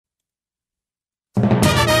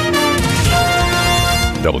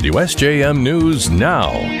WSJM News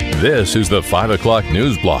Now. This is the 5 o'clock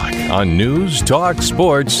news block on News Talk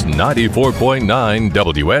Sports 94.9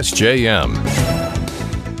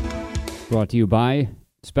 WSJM. Brought to you by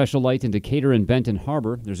Special Light in Decatur and Benton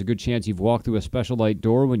Harbor. There's a good chance you've walked through a Special Light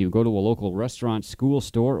door when you go to a local restaurant, school,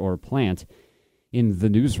 store, or plant. In the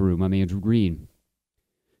newsroom, I'm Andrew Green.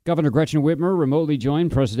 Governor Gretchen Whitmer remotely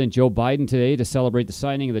joined President Joe Biden today to celebrate the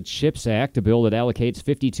signing of the CHIPS Act, a bill that allocates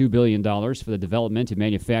 $52 billion for the development and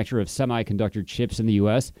manufacture of semiconductor chips in the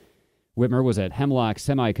U.S. Whitmer was at Hemlock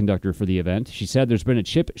Semiconductor for the event. She said there's been a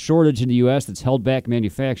chip shortage in the U.S. that's held back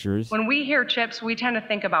manufacturers. When we hear chips, we tend to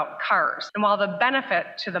think about cars. And while the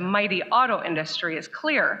benefit to the mighty auto industry is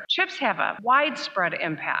clear, chips have a widespread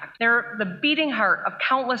impact. They're the beating heart of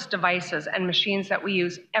countless devices and machines that we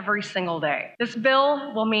use every single day. This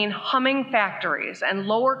bill will mean humming factories and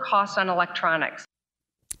lower costs on electronics.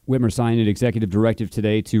 Whitmer signed an executive directive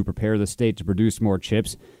today to prepare the state to produce more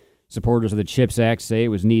chips. Supporters of the CHIPS Act say it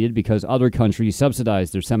was needed because other countries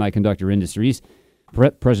subsidized their semiconductor industries.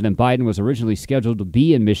 President Biden was originally scheduled to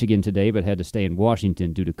be in Michigan today, but had to stay in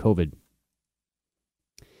Washington due to COVID.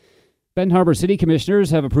 Benton Harbor City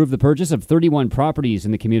Commissioners have approved the purchase of 31 properties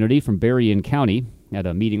in the community from Berrien County. At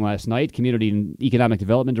a meeting last night, Community and Economic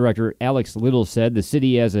Development Director Alex Little said the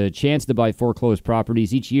city has a chance to buy foreclosed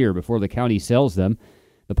properties each year before the county sells them.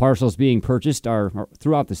 The parcels being purchased are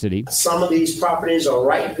throughout the city. Some of these properties are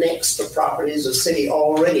right next to properties the city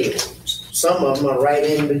already owns. Some of them are right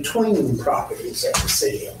in between properties that the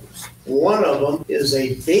city owns. One of them is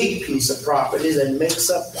a big piece of property that makes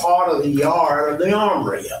up part of the yard of the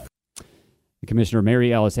armory. Commissioner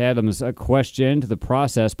Mary Alice Adams questioned the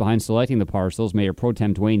process behind selecting the parcels. Mayor Pro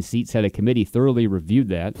Tem Dwayne Seat said a committee thoroughly reviewed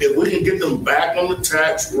that. If we can get them back on the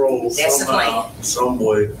tax roll somehow, some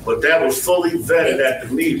way, but that was fully vetted at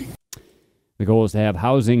the meeting. The goal is to have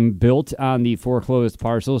housing built on the foreclosed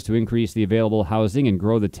parcels to increase the available housing and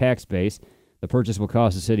grow the tax base. The purchase will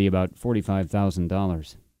cost the city about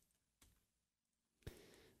 $45,000.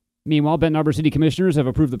 Meanwhile, Benton Harbor City Commissioners have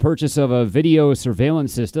approved the purchase of a video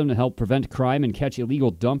surveillance system to help prevent crime and catch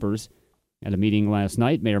illegal dumpers. At a meeting last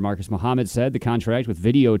night, Mayor Marcus Muhammad said the contract with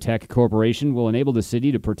Videotech Corporation will enable the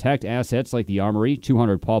city to protect assets like the Armory,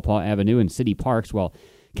 200 Paw Paw Avenue, and city parks while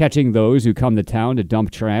catching those who come to town to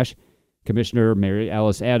dump trash. Commissioner Mary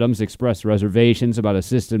Alice Adams expressed reservations about a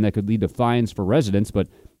system that could lead to fines for residents, but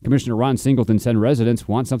Commissioner Ron Singleton said residents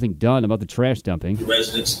want something done about the trash dumping. The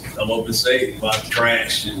residents come up and say about the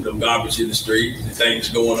trash and the garbage in the street, the things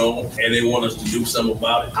going on, and they want us to do something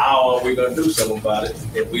about it. How are we going to do something about it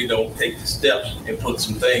if we don't take the steps and put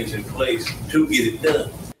some things in place to get it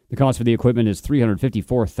done? The cost for the equipment is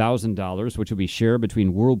 $354,000, which will be shared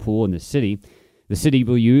between Whirlpool and the city. The city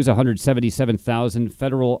will use $177,000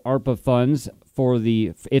 federal ARPA funds for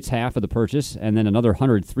its half of the purchase, and then another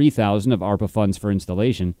 $103,000 of ARPA funds for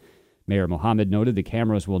installation. Mayor Mohammed noted the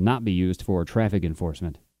cameras will not be used for traffic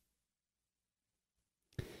enforcement.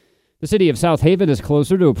 The city of South Haven is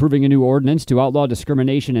closer to approving a new ordinance to outlaw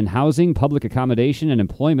discrimination in housing, public accommodation, and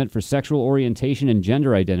employment for sexual orientation and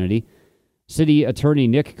gender identity. City Attorney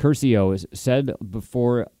Nick Curcio said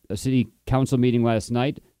before a city council meeting last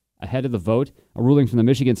night, ahead of the vote, a ruling from the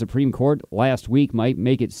Michigan Supreme Court last week might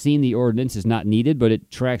make it seem the ordinance is not needed, but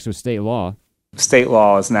it tracks with state law. State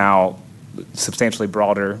law is now substantially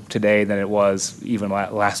broader today than it was even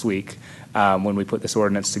last week when we put this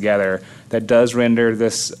ordinance together. That does render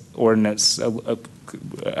this ordinance,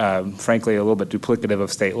 frankly, a little bit duplicative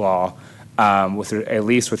of state law, at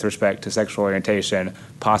least with respect to sexual orientation,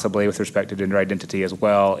 possibly with respect to gender identity as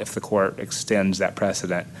well, if the court extends that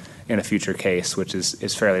precedent in a future case, which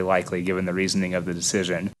is fairly likely given the reasoning of the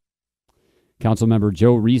decision. Councilmember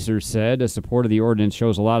Joe Reeser said support of the ordinance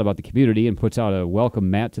shows a lot about the community and puts out a welcome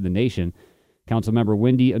mat to the nation. Councilmember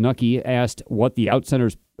Wendy Anuki asked what the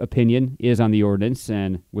Outcenter's opinion is on the ordinance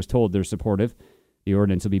and was told they're supportive. The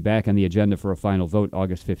ordinance will be back on the agenda for a final vote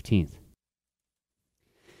August 15th.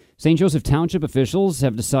 St. Joseph Township officials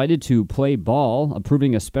have decided to play ball,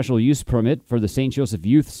 approving a special use permit for the St. Joseph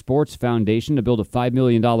Youth Sports Foundation to build a $5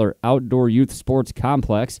 million outdoor youth sports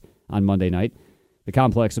complex on Monday night. The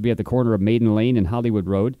complex will be at the corner of Maiden Lane and Hollywood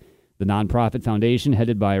Road. The nonprofit foundation,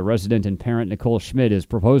 headed by resident and parent Nicole Schmidt, is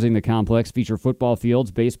proposing the complex feature football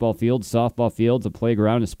fields, baseball fields, softball fields, a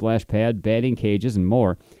playground, a splash pad, batting cages, and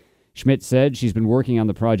more. Schmidt said she's been working on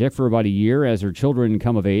the project for about a year as her children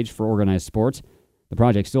come of age for organized sports. The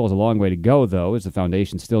project still has a long way to go, though, as the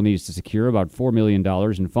foundation still needs to secure about $4 million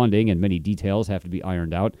in funding, and many details have to be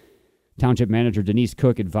ironed out. Township Manager Denise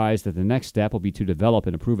Cook advised that the next step will be to develop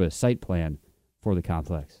and approve a site plan for the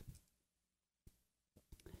complex.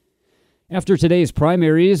 After today's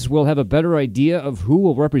primaries, we'll have a better idea of who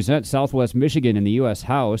will represent Southwest Michigan in the U.S.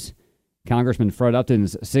 House. Congressman Fred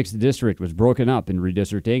Upton's 6th district was broken up in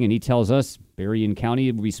redistricting, and he tells us Berrien County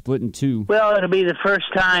will be split in two. Well, it'll be the first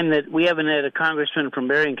time that we haven't had a congressman from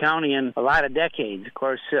Berrien County in a lot of decades. Of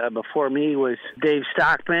course, before me was Dave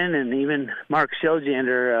Stockman, and even Mark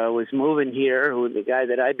Schiljander was moving here, who the guy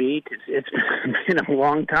that I beat. It's been a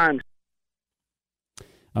long time.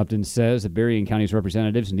 Upton says that Berrien County's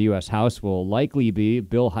representatives in the U.S. House will likely be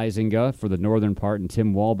Bill Huizenga for the northern part and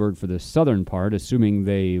Tim Walberg for the southern part, assuming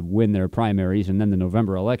they win their primaries and then the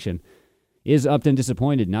November election. Is Upton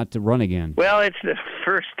disappointed not to run again? Well, it's the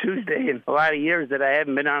first Tuesday in a lot of years that I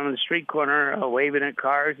haven't been on the street corner waving at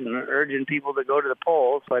cars and urging people to go to the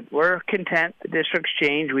polls. But we're content. The district's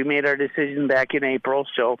changed. We made our decision back in April,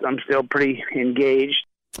 so I'm still pretty engaged.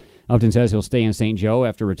 Upton says he'll stay in St. Joe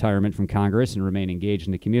after retirement from Congress and remain engaged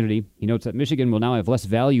in the community. He notes that Michigan will now have less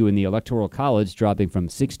value in the Electoral College, dropping from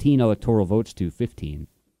 16 electoral votes to 15.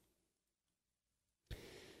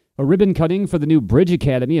 A ribbon cutting for the new Bridge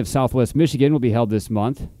Academy of Southwest Michigan will be held this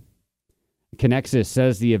month. Connexus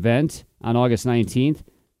says the event on August 19th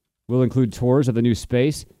will include tours of the new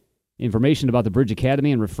space, information about the Bridge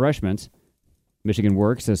Academy, and refreshments. Michigan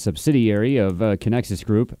Works, a subsidiary of Connexus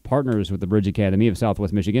Group, partners with the Bridge Academy of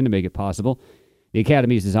Southwest Michigan to make it possible. The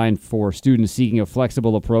academy is designed for students seeking a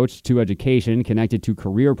flexible approach to education connected to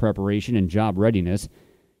career preparation and job readiness.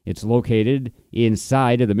 It's located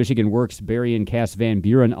inside of the Michigan Works Berrien Cass Van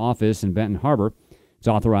Buren office in Benton Harbor. It's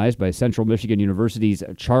authorized by Central Michigan University's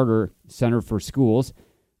Charter Center for Schools.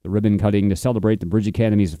 The ribbon cutting to celebrate the Bridge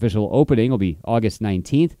Academy's official opening will be August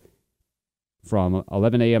 19th. From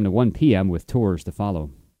 11 a.m. to 1 p.m. with tours to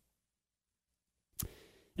follow.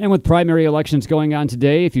 And with primary elections going on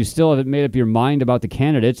today, if you still haven't made up your mind about the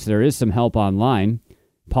candidates, there is some help online.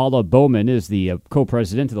 Paula Bowman is the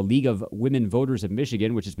co-president of the League of Women Voters of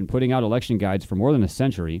Michigan, which has been putting out election guides for more than a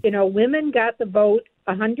century. You know, women got the vote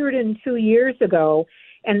 102 years ago,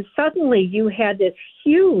 and suddenly you had this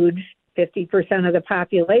huge 50% of the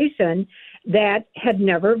population that had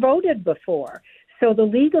never voted before. So the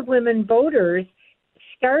League of Women Voters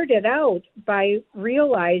started out by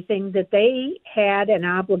realizing that they had an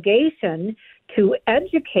obligation to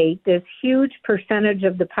educate this huge percentage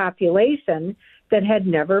of the population that had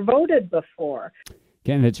never voted before.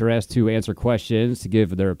 Candidates are asked to answer questions to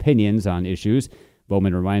give their opinions on issues.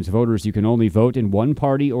 Bowman reminds voters you can only vote in one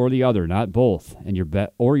party or the other, not both, and your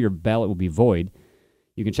ballot will be void.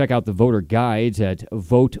 You can check out the voter guides at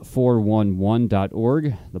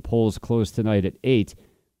vote411.org. The polls close tonight at 8.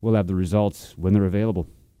 We'll have the results when they're available.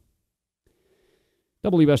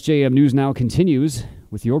 WSJM News Now continues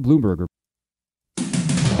with your Bloomberg.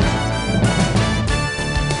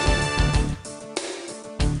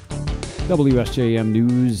 WSJM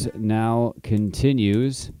News Now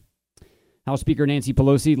continues. House Speaker Nancy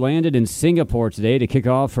Pelosi landed in Singapore today to kick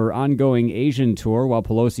off her ongoing Asian tour. While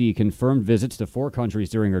Pelosi confirmed visits to 4 countries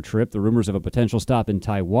during her trip, the rumors of a potential stop in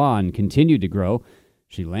Taiwan continued to grow.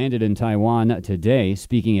 She landed in Taiwan today,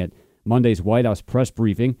 speaking at Monday's White House press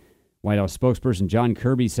briefing. White House spokesperson John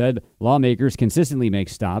Kirby said lawmakers consistently make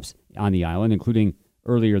stops on the island, including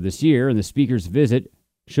earlier this year, and the speaker's visit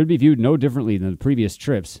should be viewed no differently than the previous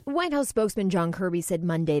trips. White House spokesman John Kirby said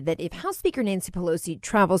Monday that if House Speaker Nancy Pelosi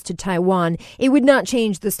travels to Taiwan, it would not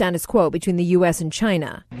change the status quo between the U.S. and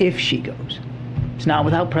China. If she goes. It's not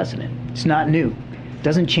without precedent. It's not new. It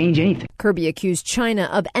doesn't change anything. Kirby accused China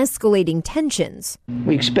of escalating tensions.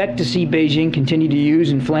 We expect to see Beijing continue to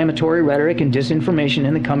use inflammatory rhetoric and disinformation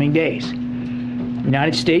in the coming days. The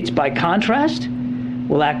United States, by contrast,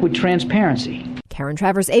 will act with transparency. Karen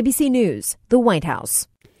Travers, ABC News, the White House.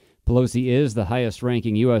 Pelosi is the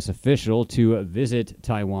highest-ranking U.S. official to visit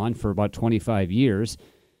Taiwan for about 25 years.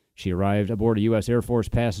 She arrived aboard a U.S. Air Force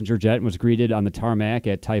passenger jet and was greeted on the tarmac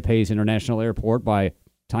at Taipei's International Airport by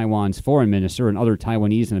Taiwan's foreign minister and other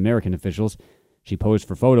Taiwanese and American officials. She posed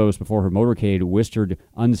for photos before her motorcade whispered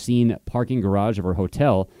unseen parking garage of her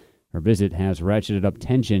hotel. Her visit has ratcheted up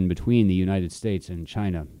tension between the United States and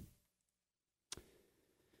China.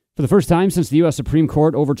 For the first time since the U.S. Supreme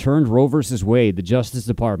Court overturned Roe v. Wade, the Justice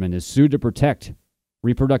Department is sued to protect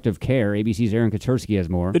reproductive care. ABC's Aaron Katersky has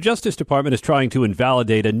more. The Justice Department is trying to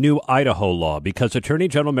invalidate a new Idaho law because Attorney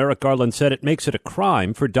General Merrick Garland said it makes it a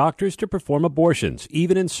crime for doctors to perform abortions,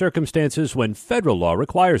 even in circumstances when federal law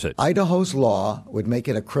requires it. Idaho's law would make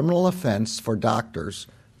it a criminal offense for doctors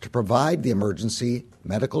to provide the emergency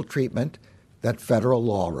medical treatment that federal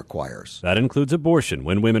law requires. That includes abortion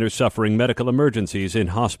when women are suffering medical emergencies in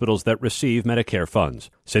hospitals that receive Medicare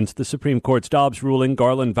funds. Since the Supreme Court's Dobbs ruling,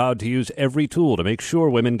 Garland vowed to use every tool to make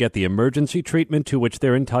sure women get the emergency treatment to which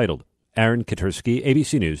they're entitled. Aaron Katersky,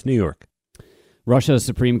 ABC News, New York. Russia's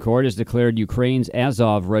Supreme Court has declared Ukraine's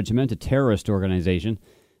Azov Regiment a terrorist organization.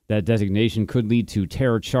 That designation could lead to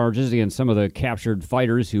terror charges against some of the captured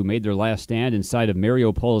fighters who made their last stand inside of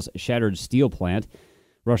Mariupol's shattered steel plant.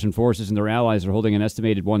 Russian forces and their allies are holding an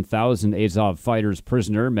estimated 1,000 Azov fighters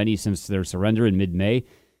prisoner, many since their surrender in mid-May.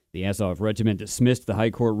 The Azov Regiment dismissed the High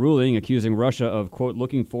Court ruling, accusing Russia of, quote,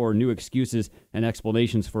 looking for new excuses and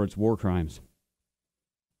explanations for its war crimes.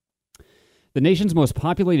 The nation's most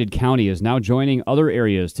populated county is now joining other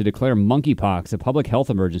areas to declare monkeypox a public health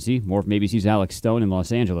emergency. More from ABC's Alex Stone in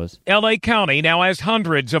Los Angeles. L.A. County now has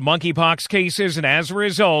hundreds of monkeypox cases, and as a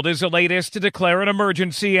result is the latest to declare an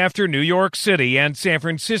emergency after New York City and San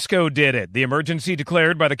Francisco did it. The emergency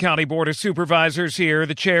declared by the County Board of Supervisors here,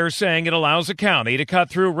 the chair saying it allows the county to cut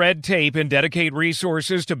through red tape and dedicate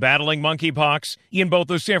resources to battling monkeypox. In both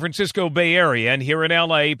the San Francisco Bay Area and here in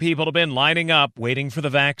L.A., people have been lining up waiting for the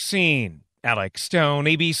vaccine. Alex Stone,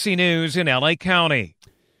 ABC News in L.A. County.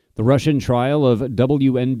 The Russian trial of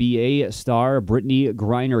WNBA star Brittany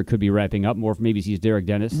Griner could be wrapping up. More from ABC's Derek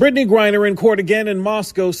Dennis. Brittany Griner in court again in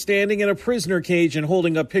Moscow, standing in a prisoner cage and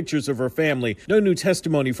holding up pictures of her family. No new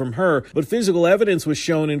testimony from her, but physical evidence was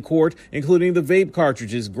shown in court, including the vape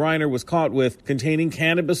cartridges Griner was caught with containing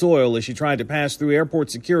cannabis oil as she tried to pass through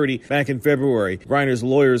airport security back in February. Griner's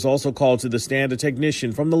lawyers also called to the stand a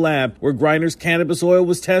technician from the lab where Griner's cannabis oil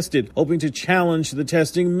was tested, hoping to challenge the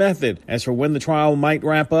testing method. As for when the trial might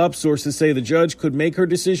wrap up, sources say the judge could make her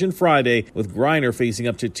decision Friday, with Griner facing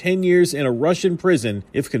up to 10 years in a Russian prison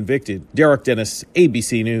if convicted. Derek Dennis,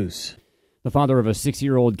 ABC News. The father of a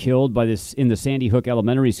 6-year-old killed in the Sandy Hook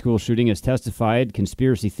Elementary School shooting has testified.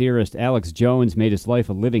 Conspiracy theorist Alex Jones made his life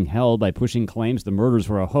a living hell by pushing claims the murders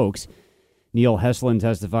were a hoax. Neil Heslin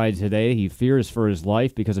testified today he fears for his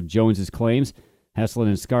life because of Jones's claims. Heslin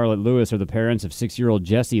and Scarlett Lewis are the parents of 6-year-old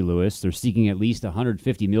Jesse Lewis. They're seeking at least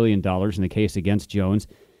 $150 million in the case against Jones.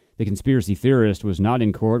 The conspiracy theorist was not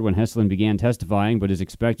in court when Heslin began testifying, but is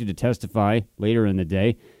expected to testify later in the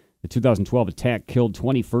day. The 2012 attack killed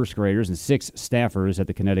 20 first graders and 6 staffers at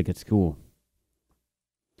the Connecticut school.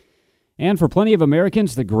 And for plenty of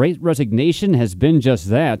Americans, the Great Resignation has been just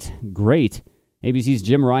that, great. ABC's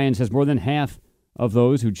Jim Ryan says more than half of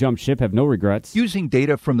those who jumped ship have no regrets. Using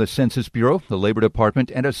data from the Census Bureau, the Labor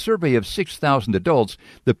Department, and a survey of 6,000 adults,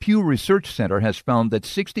 the Pew Research Center has found that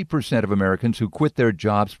 60% of Americans who quit their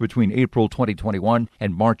jobs between April 2021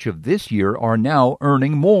 and March of this year are now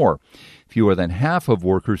earning more. Fewer than half of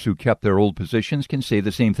workers who kept their old positions can say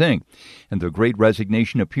the same thing. And the Great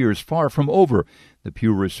Resignation appears far from over. The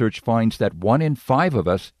Pew Research finds that 1 in 5 of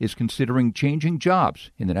us is considering changing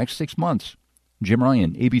jobs in the next 6 months. Jim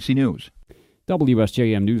Ryan, ABC News.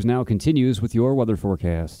 WSJM News Now continues with your weather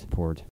forecast.